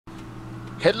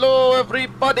Hello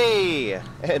everybody,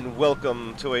 and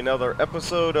welcome to another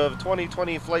episode of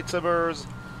 2020 Flight Simmers.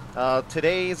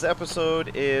 Today's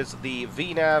episode is the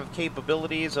Vnav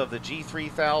capabilities of the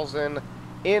G3000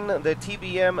 in the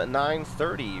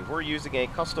TBM930. We're using a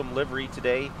custom livery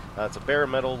today. It's a bare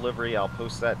metal livery. I'll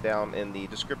post that down in the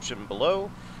description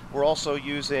below. We're also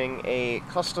using a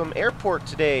custom airport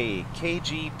today,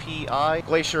 KGPI,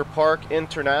 Glacier Park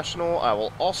International. I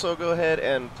will also go ahead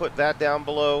and put that down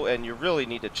below, and you really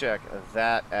need to check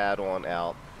that add-on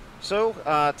out. So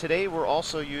today we're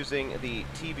also using the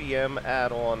TBM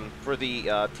add-on for the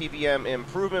TBM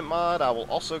improvement mod. I will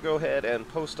also go ahead and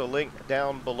post a link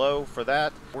down below for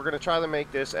that. We're going to try to make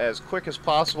this as quick as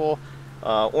possible.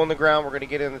 On the ground, we're going to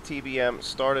get in the TBM,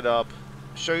 start it up,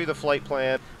 show you the flight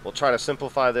plan. We'll try to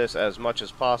simplify this as much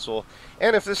as possible.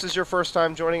 And if this is your first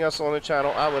time joining us on the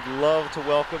channel, I would love to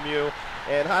welcome you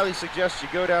and highly suggest you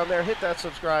go down there, hit that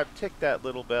subscribe, tick that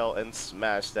little bell, and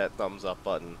smash that thumbs up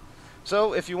button.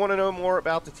 So if you want to know more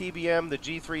about the TBM, the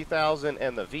G3000,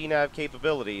 and the Vnav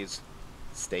capabilities,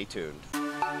 stay tuned.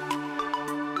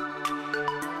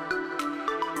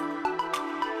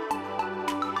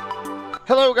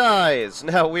 Hello guys!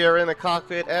 Now we are in the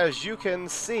cockpit. As you can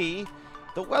see,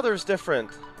 the weather's different.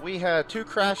 We had 2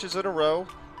 crashes in a row,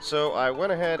 so I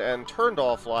went ahead and turned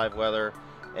off live weather,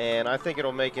 and I think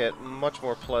it'll make it much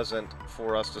more pleasant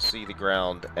for us to see the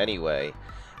ground anyway.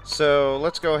 So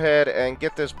let's go ahead and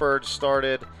get this bird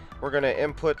started. We're going to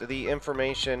input the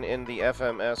information in the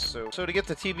FMS. So to get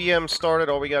the TBM started,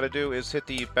 all we got to do is hit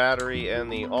the battery and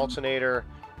the alternator.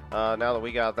 Now that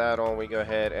we got that on, we go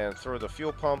ahead and throw the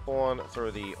fuel pump on,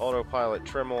 throw the autopilot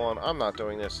trim on. I'm not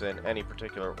doing this in any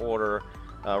particular order.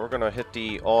 We're going to hit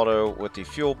the auto with the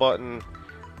fuel button.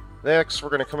 Next, we're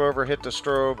going to come over, hit the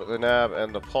strobe, the nav,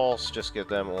 and the pulse. Just get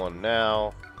them on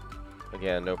now.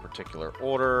 Again, no particular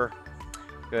order.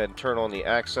 Go ahead and turn on the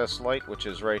access light, which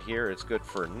is right here. It's good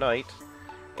for night.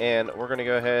 And we're going to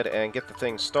go ahead and get the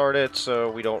thing started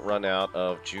so we don't run out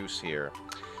of juice here.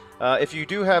 If you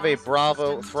do have a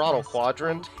Bravo throttle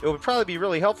quadrant, it would probably be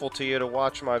really helpful to you to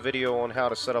watch my video on how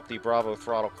to set up the Bravo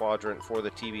throttle quadrant for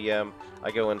the TBM. I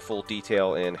go in full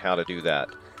detail in how to do that.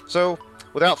 So,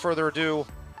 without further ado,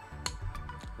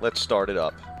 let's start it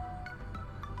up.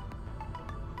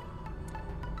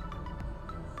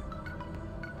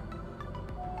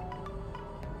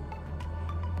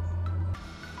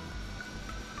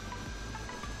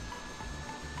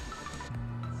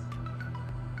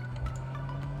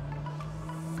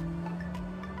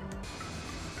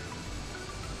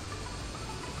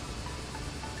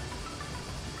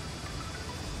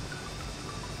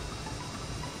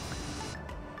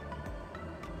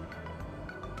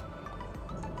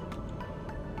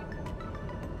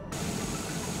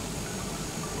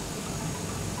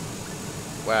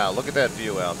 Wow, look at that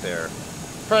view out there.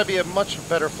 Probably be a much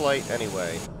better flight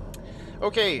anyway.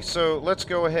 Okay, so let's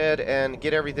go ahead and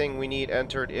get everything we need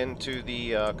entered into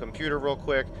the computer real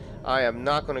quick. I am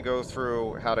not going to go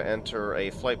through how to enter a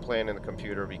flight plan in the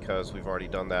computer because we've already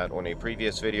done that on a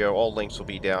previous video. All links will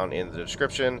be down in the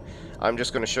description. I'm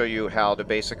just going to show you how to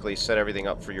basically set everything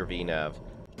up for your Vnav.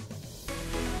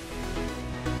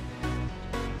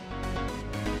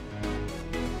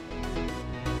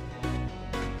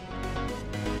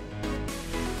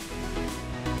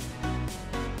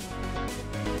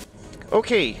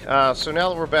 Okay, so now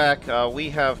that we're back, we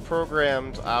have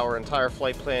programmed our entire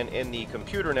flight plan in the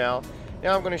computer now.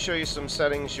 Now I'm going to show you some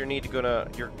settings you're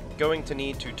going to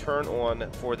need to turn on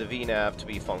for the Vnav to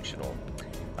be functional.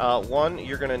 One,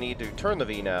 you're going to need to turn the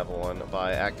Vnav on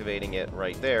by activating it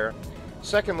right there.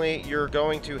 Secondly, you're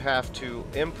going to have to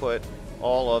input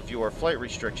all of your flight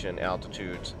restriction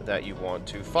altitudes that you want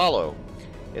to follow.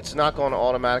 It's not going to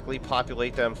automatically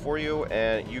populate them for you,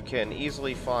 and you can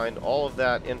easily find all of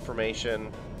that information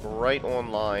right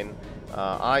online.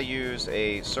 I use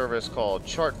a service called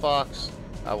ChartFox.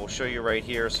 I will show you right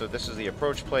here. So this is the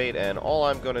approach plate, and all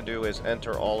I'm going to do is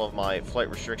enter all of my flight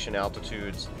restriction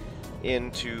altitudes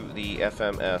into the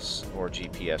FMS or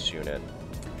GPS unit.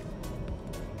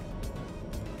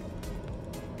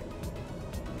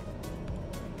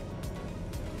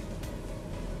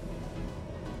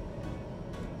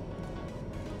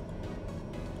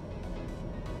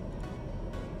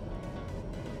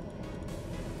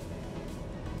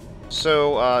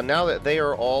 So now that they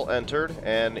are all entered,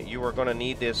 and you are going to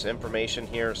need this information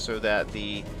here so that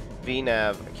the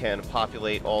Vnav can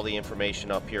populate all the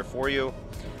information up here for you.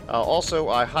 Also,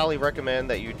 I highly recommend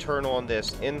that you turn on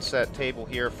this inset table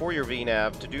here for your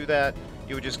Vnav. To do that,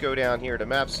 you would just go down here to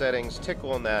map settings, tick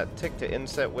on that tick to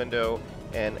inset window,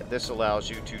 and this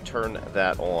allows you to turn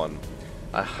that on.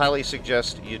 I highly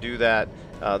suggest you do that.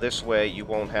 This way you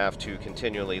won't have to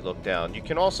continually look down. You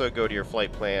can also go to your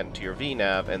flight plan, to your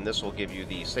Vnav, and this will give you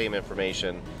the same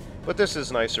information, but this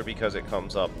is nicer because it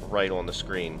comes up right on the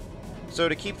screen. So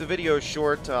to keep the video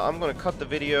short, I'm going to cut the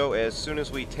video as soon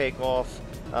as we take off.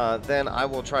 Then I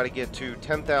will try to get to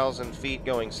 10,000 feet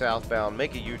going southbound,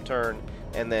 make a U-turn,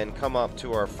 and then come up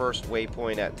to our first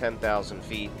waypoint at 10,000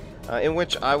 feet, in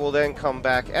which I will then come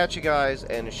back at you guys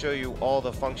and show you all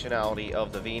the functionality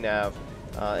of the Vnav.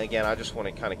 Again, I just want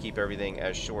to kind of keep everything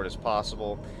as short as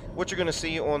possible. What you're going to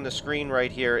see on the screen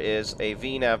right here is a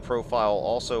Vnav profile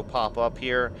also pop up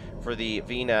here for the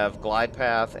Vnav glide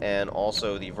path and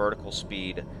also the vertical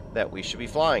speed that we should be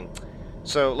flying.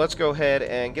 So let's go ahead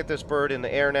and get this bird in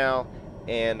the air now,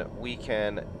 and we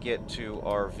can get to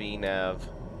our Vnav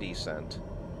descent.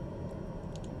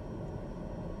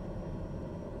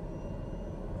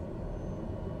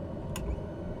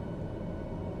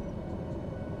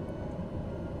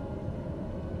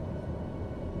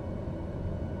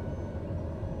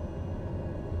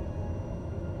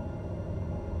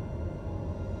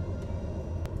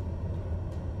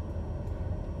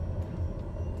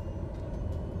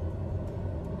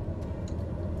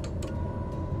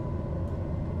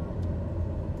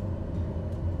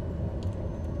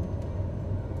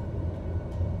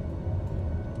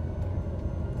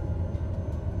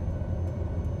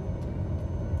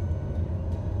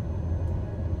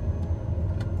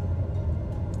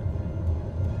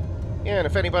 And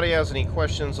if anybody has any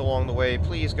questions along the way,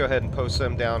 please go ahead and post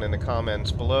them down in the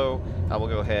comments below. I will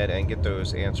go ahead and get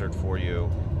those answered for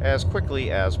you as quickly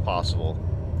as possible.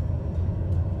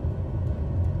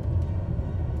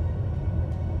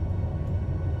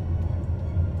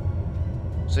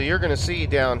 So you're going to see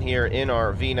down here in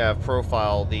our Vnav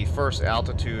profile, the first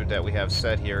altitude that we have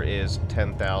set here is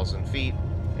 10,000 feet,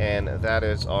 and that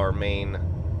is our main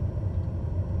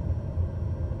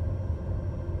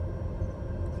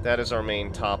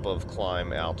top of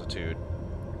climb altitude.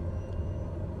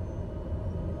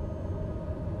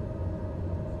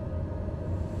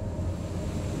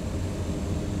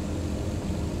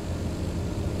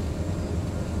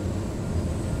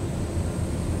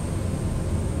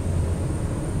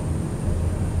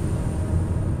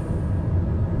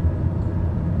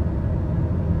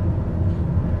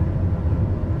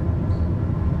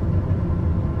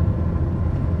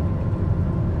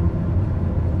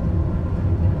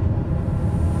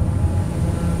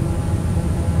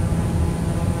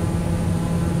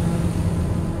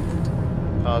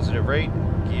 Positive rate,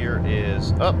 gear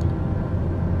is up.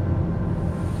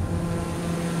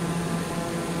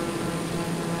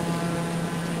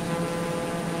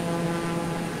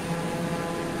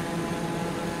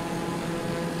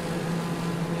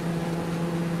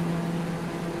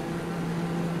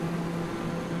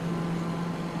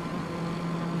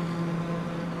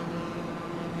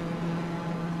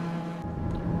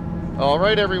 All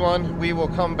right, everyone, we will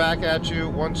come back at you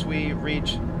once we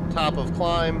reach top of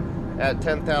climb at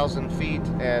 10,000 feet,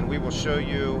 and we will show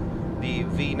you the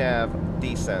Vnav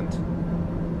descent.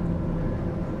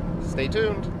 Stay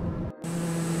tuned.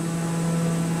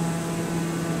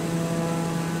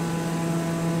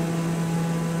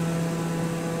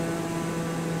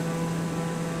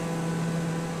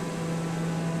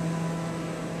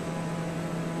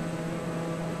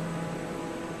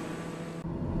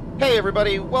 Hey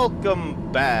everybody,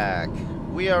 welcome back.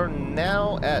 We are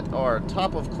now at our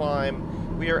top of climb.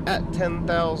 We are at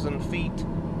 10,000 feet,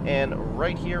 and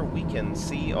right here we can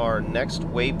see our next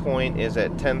waypoint is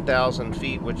at 10,000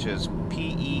 feet, which is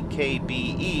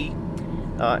PEKBE.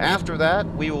 After that,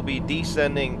 we will be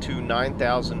descending to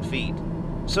 9,000 feet.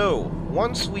 So,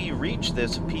 once we reach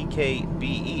this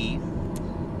PKBE,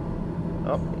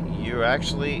 you're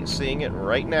actually seeing it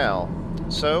right now.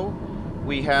 So,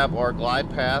 we have our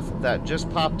glide path that just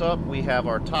popped up. We have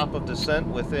our top of descent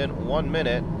within 1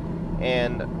 minute.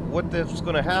 And what this is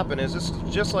going to happen is this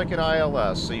is just like an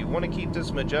ILS. So you want to keep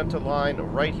this magenta line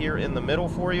right here in the middle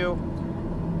for you.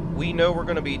 We know we're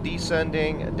going to be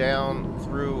descending down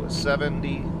through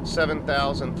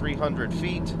 77,300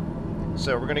 feet.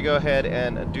 So we're going to go ahead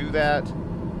and do that.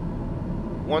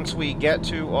 Once we get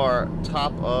to our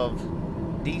top of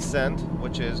descent,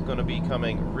 which is going to be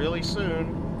coming really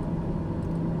soon,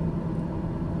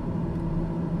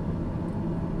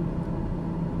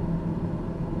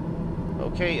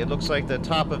 okay, it looks like the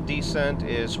top of descent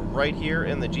is right here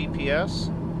in the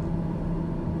GPS.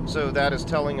 So that is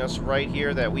telling us right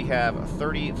here that we have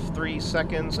 33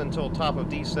 seconds until top of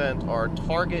descent. Our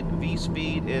target V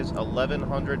speed is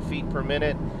 1,100 feet per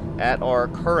minute at our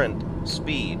current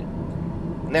speed.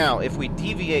 Now, if we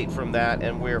deviate from that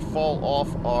and we fall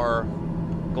off our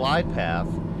glide path,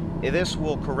 this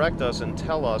will correct us and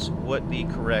tell us what the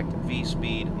correct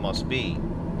V-speed must be.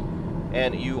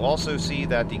 And you also see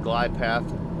that the glide path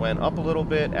went up a little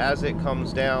bit as it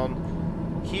comes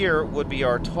down. Here would be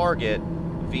our target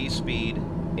V-speed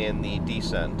in the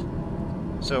descent.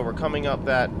 So we're coming up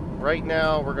that right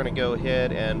now. We're going to go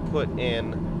ahead and put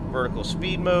in vertical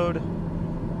speed mode.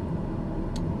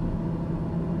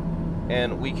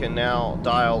 And we can now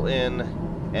dial in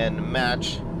and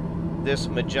match this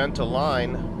magenta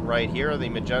line right here, the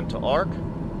magenta arc.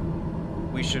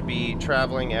 We should be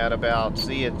traveling at about,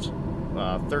 see, it's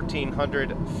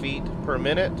 1,300 feet per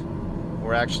minute.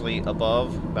 We're actually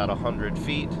above about 100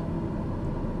 feet.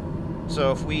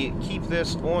 So if we keep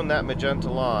this on that magenta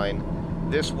line,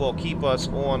 this will keep us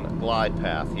on glide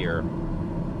path here.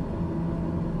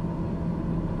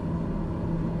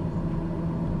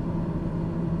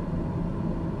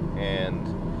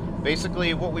 And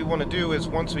basically what we want to do is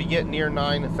once we get near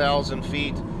 9,000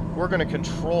 feet, we're going to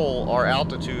control our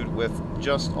altitude with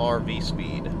just our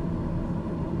V-speed.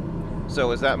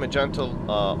 So as that magenta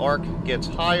arc gets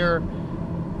higher,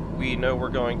 we know we're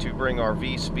going to bring our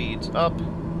V-speeds up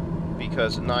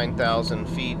because 9,000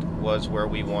 feet was where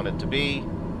we wanted to be.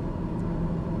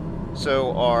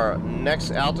 So our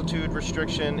next altitude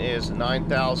restriction is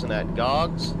 9,000 at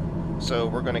GOGS. So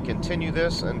we're going to continue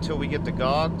this until we get to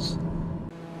GOGS.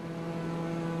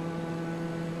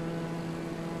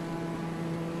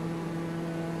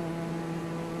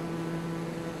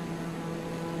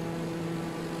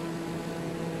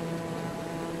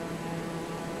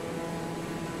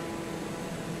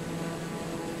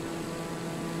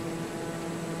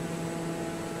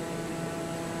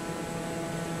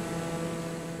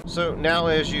 So now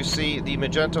as you see, the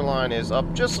magenta line is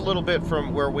up just a little bit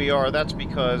from where we are. That's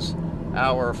because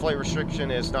our flight restriction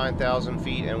is 9,000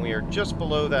 feet and we are just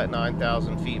below that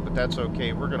 9,000 feet, but that's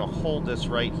okay. We're going to hold this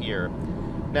right here.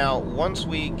 Now, once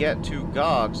we get to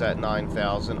GOGS at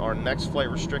 9,000, our next flight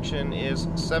restriction is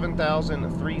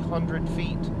 7,300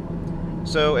 feet.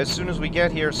 So as soon as we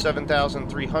get here,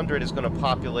 7,300 is going to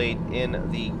populate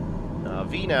in the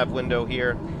Vnav window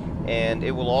here, and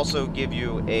it will also give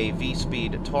you a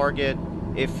V-speed target.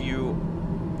 If you're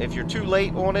too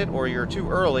late on it or you're too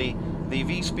early, the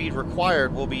V-speed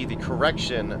required will be the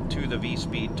correction to the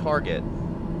V-speed target.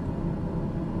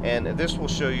 And this will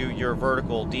show you your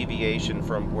vertical deviation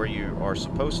from where you are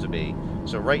supposed to be.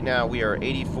 So right now we are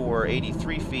 84,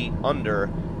 83 feet under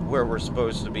where we're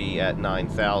supposed to be at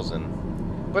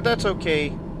 9,000. But that's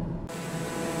okay.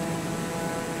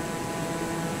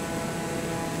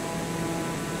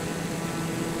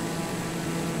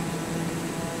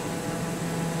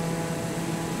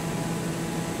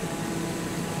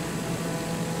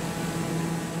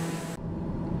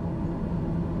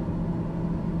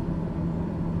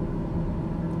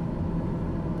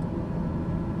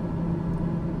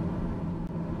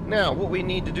 Now, what we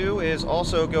need to do is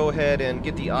also go ahead and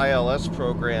get the ILS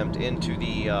programmed into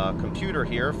the computer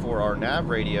here for our nav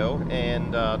radio.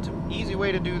 And the easy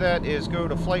way to do that is go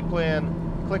to Flight Plan,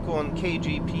 click on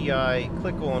KGPI,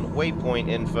 click on Waypoint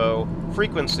Info,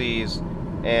 Frequencies,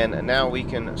 and now we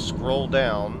can scroll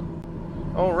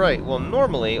down. Alright, well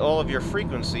normally all of your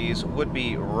frequencies would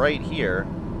be right here,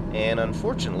 and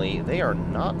unfortunately they are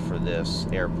not for this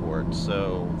airport,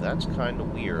 so that's kind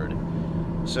of weird.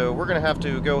 So we're going to have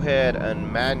to go ahead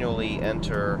and manually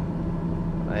enter,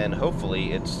 and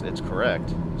hopefully it's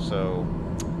correct. So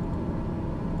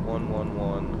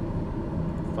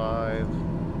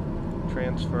 1115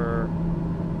 transfer.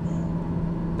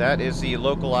 That is the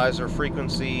localizer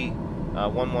frequency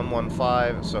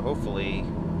 1115. So hopefully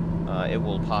it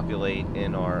will populate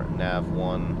in our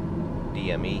Nav1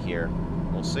 DME here.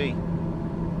 We'll see.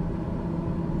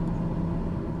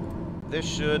 This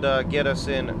should get us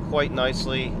in quite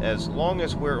nicely as long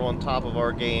as we're on top of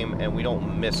our game and we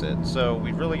don't miss it. So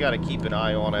we've really got to keep an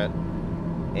eye on it.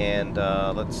 And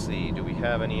let's see, do we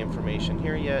have any information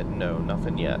here yet? No,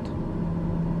 nothing yet.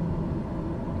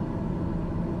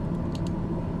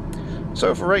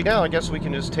 So for right now, I guess we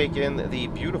can just take in the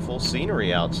beautiful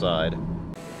scenery outside.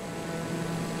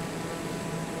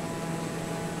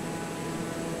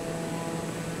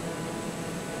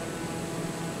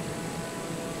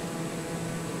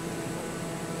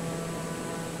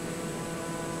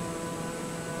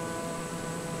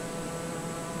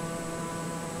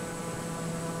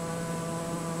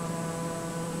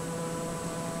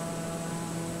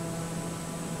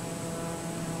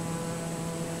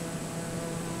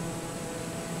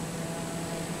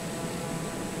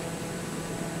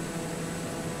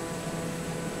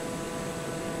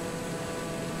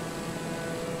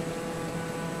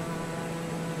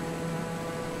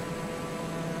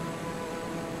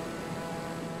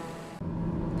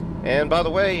 And by the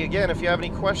way, again, if you have any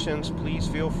questions, please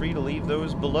feel free to leave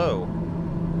those below.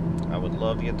 I would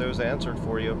love to get those answered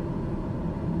for you.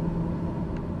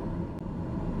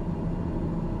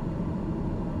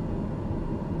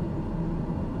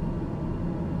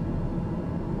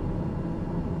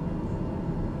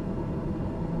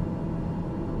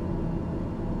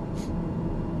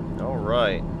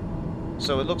 Alright.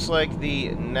 So it looks like the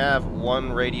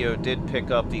Nav1 radio did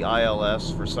pick up the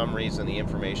ILS. For some reason, the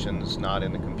information is not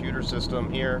in the computer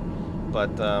system here,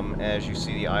 but as you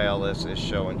see, the ILS is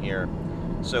showing here.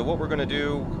 So what we're going to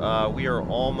do, we are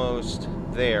almost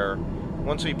there.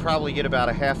 Once we probably get about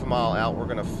a half a mile out, we're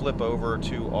going to flip over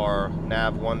to our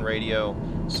Nav1 radio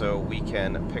so we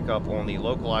can pick up on the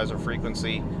localizer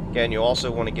frequency. Again, you also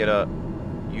want to get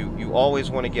you always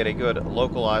want to get a good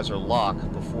localizer lock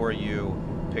before you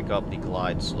pick up the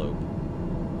glide slope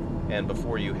and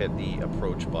before you hit the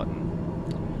approach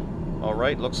button.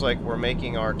 Alright, looks like we're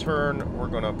making our turn. We're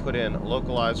going to put in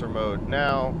localizer mode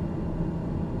now.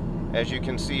 As you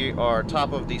can see, our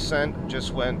top of descent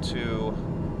just went to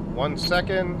 1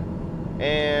 second,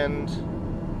 and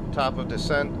top of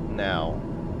descent now.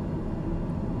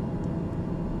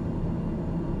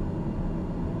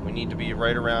 We need to be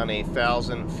right around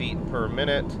 1,000 feet per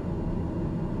minute.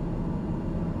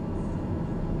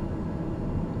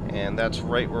 And that's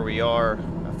right where we are,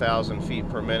 1,000 feet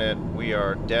per minute. We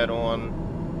are dead on,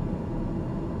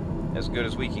 as good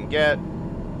as we can get.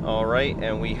 Alright,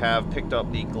 and we have picked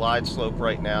up the glide slope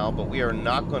right now, but we are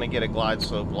not going to get a glide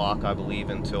slope lock, I believe,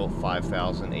 until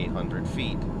 5,800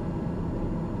 feet.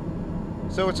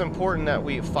 So it's important that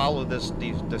we follow this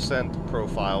descent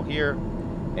profile here,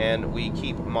 and we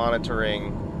keep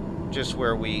monitoring just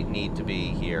where we need to be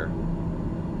here.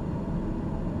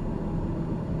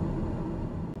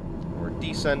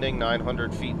 Descending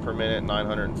 900 feet per minute,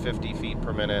 950 feet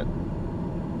per minute.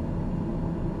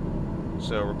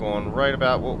 So we're going right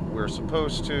about what we're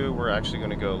supposed to. We're actually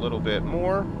going to go a little bit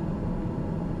more.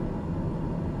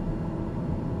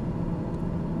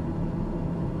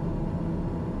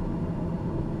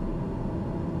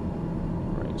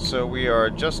 All right, so we are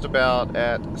just about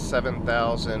at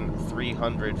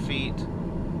 7,300 feet,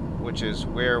 which is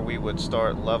where we would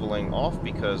start leveling off,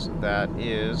 because that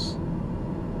is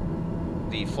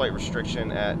the flight restriction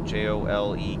at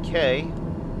JOLEK.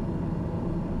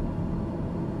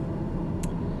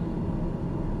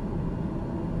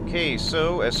 Okay,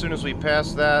 so as soon as we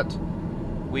pass that,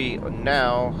 we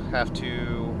now have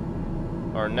to,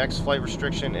 our next flight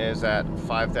restriction is at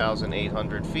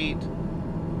 5,800 feet.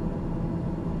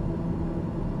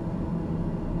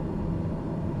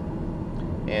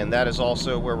 And that is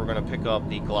also where we're going to pick up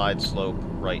the glide slope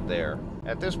right there.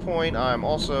 At this point, I'm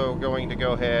also going to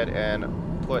go ahead and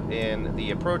put in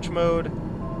the approach mode.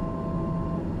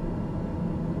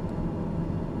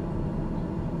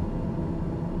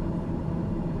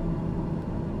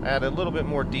 Add a little bit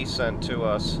more descent to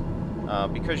us,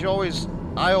 because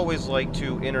I always like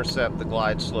to intercept the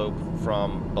glide slope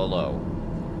from below.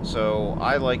 So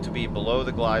I like to be below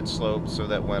the glide slope so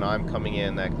that when I'm coming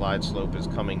in, that glide slope is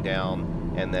coming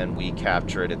down, and then we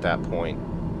capture it at that point.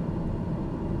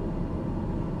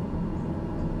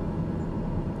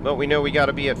 But we know we got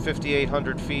to be at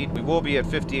 5,800 feet. We will be at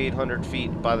 5,800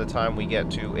 feet by the time we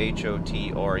get to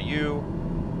HOTRU,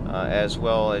 as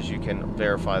well as you can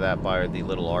verify that by the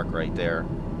little arc right there.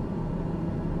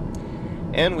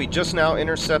 And we just now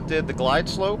intercepted the glide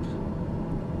slope.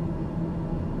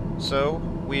 So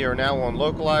we are now on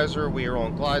localizer, we are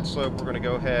on glide slope. We're going to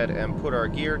go ahead and put our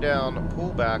gear down, pull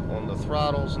back on the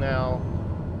throttles now.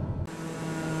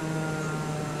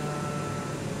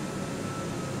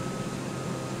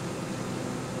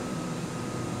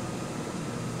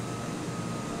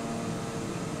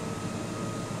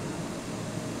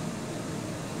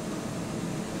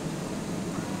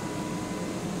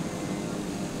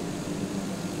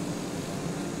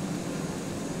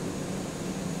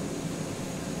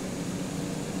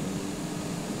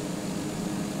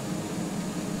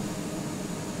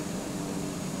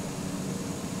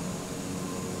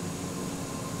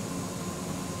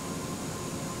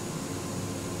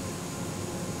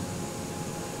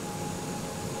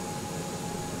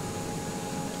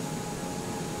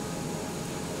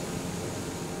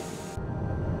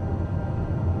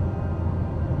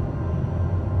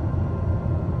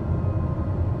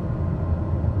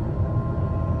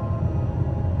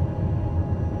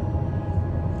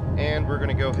 And we're going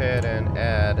to go ahead and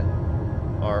add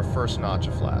our first notch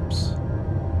of flaps.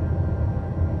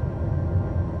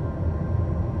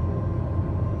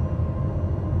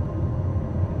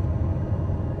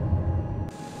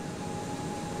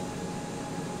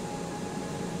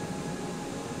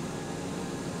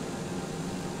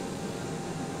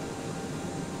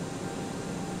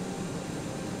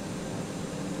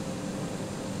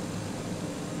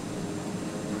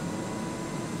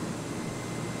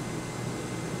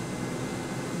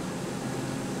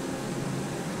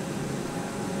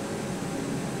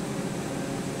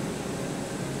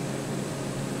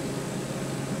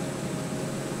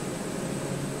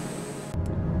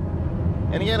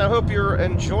 And again, I hope you're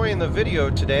enjoying the video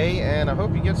today, and I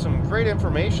hope you get some great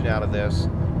information out of this.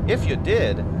 If you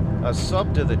did, a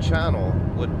sub to the channel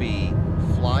would be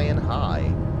flying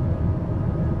high.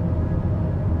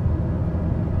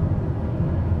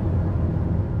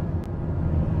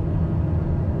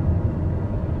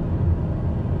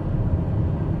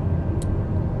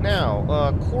 Now,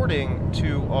 according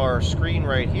to our screen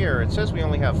right here, it says we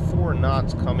only have 4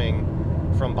 knots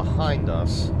coming from behind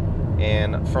us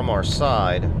and from our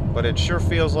side, but it sure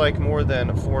feels like more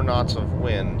than 4 knots of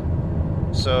wind.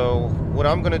 So what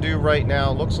I'm going to do right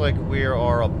now, looks like we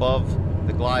are above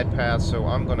the glide path, so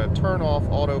I'm going to turn off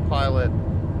autopilot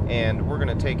and we're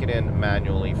going to take it in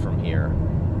manually from here.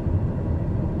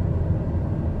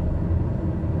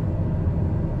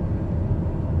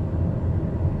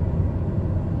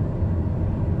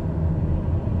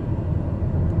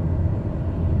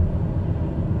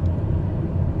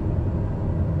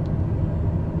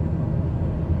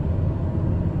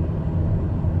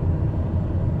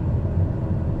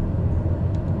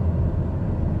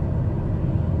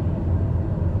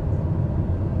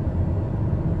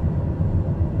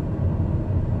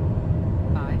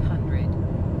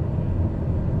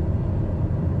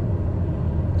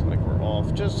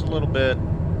 Just a little bit.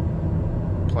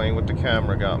 Playing with the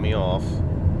camera got me off.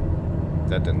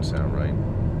 That didn't sound right.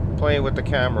 Playing with the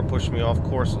camera pushed me off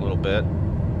course a little bit.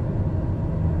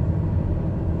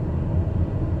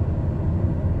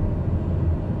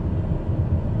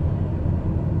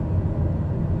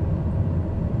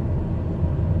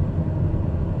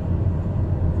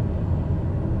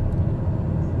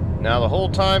 Now the whole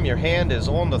time your hand is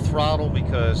on the throttle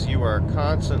because you are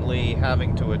constantly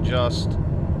having to adjust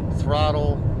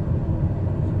throttle,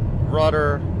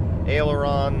 rudder,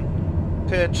 aileron,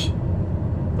 pitch,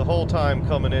 the whole time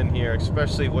coming in here,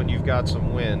 especially when you've got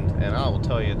some wind, and I will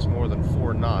tell you it's more than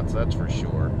 4 knots, that's for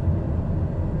sure.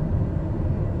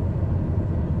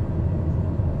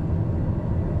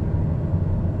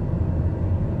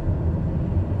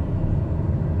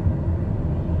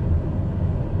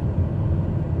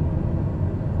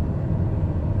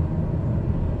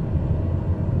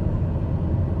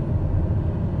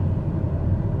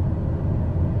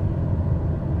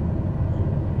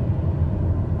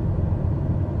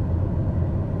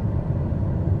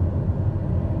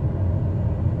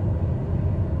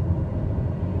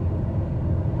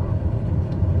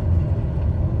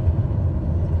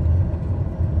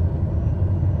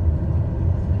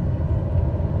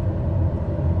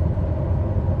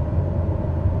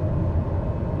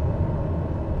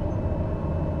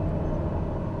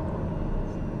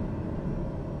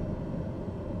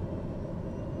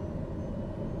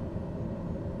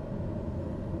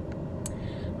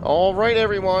 Alright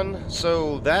everyone,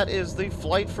 so that is the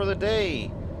flight for the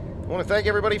day. I want to thank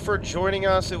everybody for joining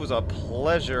us. It was a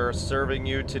pleasure serving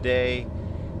you today.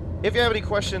 If you have any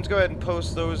questions, go ahead and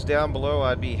post those down below.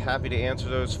 I'd be happy to answer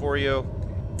those for you.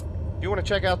 If you want to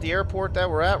check out the airport that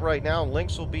we're at right now,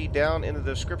 links will be down in the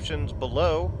descriptions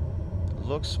below. It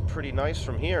looks pretty nice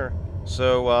from here.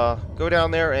 So go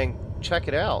down there and check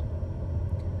it out.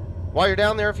 While you're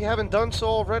down there, if you haven't done so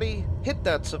already, hit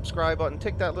that subscribe button,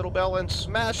 tick that little bell, and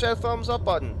smash that thumbs up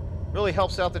button. Really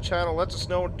helps out the channel, lets us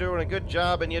know we're doing a good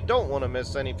job, and you don't want to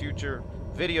miss any future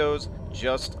videos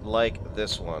just like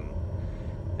this one.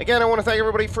 Again, I want to thank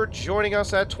everybody for joining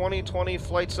us at 2020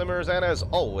 Flight Simmers, and as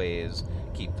always,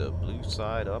 keep the blue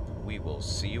side up. We will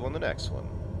see you on the next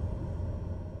one.